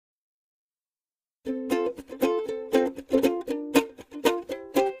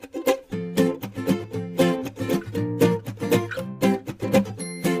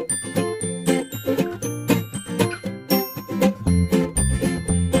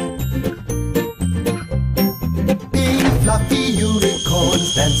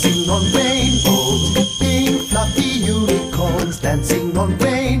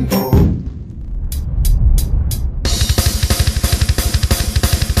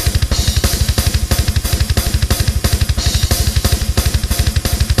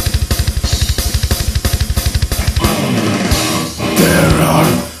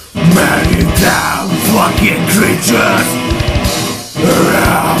just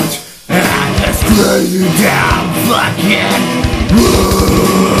around and just screw you down fucking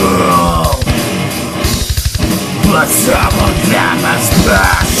rule. But some of them are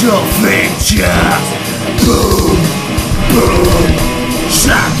special features. Boom, boom,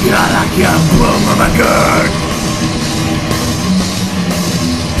 shakalaka, boom, omagerd.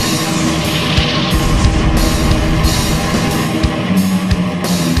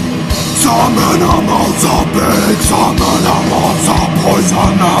 Some animals are big, some animals are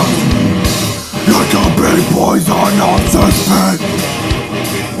poisonous. Like a big poisonous snake.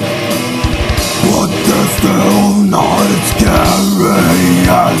 But they're still not as scary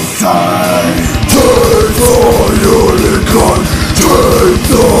as say. Chainsaw unicorn,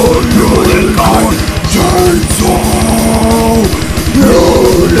 chainsaw unicorn, chainsaw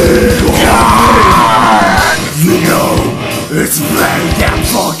unicorn. You know, it's very damn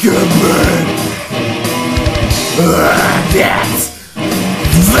fucking big. That's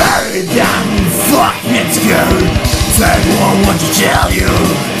very damn fucking scary. Anyone want to tell you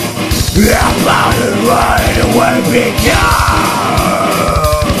about it right away because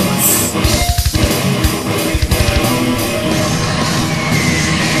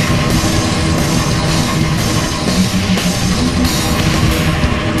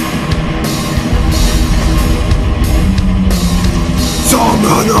some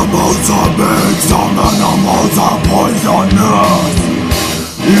animals are big, some animals are poisonous.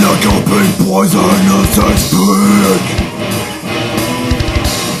 Like a big poisonous is big.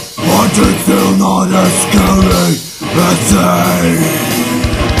 But it's still not as scary as a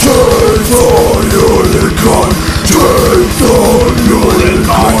chainsaw unicorn, chainsaw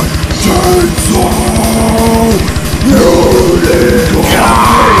unicorn, chainsaw unicorn.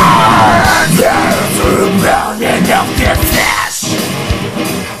 There's a mountain of the flesh.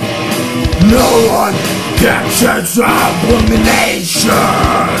 No one can change abominations.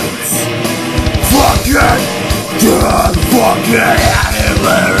 Fucking just fucking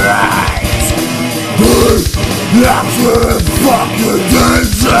animal rights. That's fucking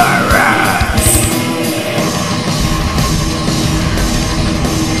dangerous.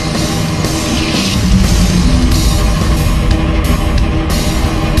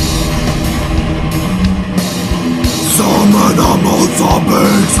 Some animals are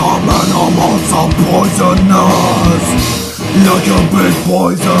big, some animals are poisonous. Like a big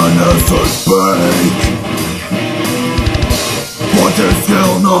poisonous is big. But it's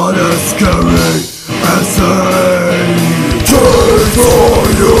still not as scary as a chainsaw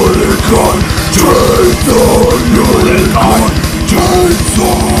unicorn, chainsaw unicorn, chainsaw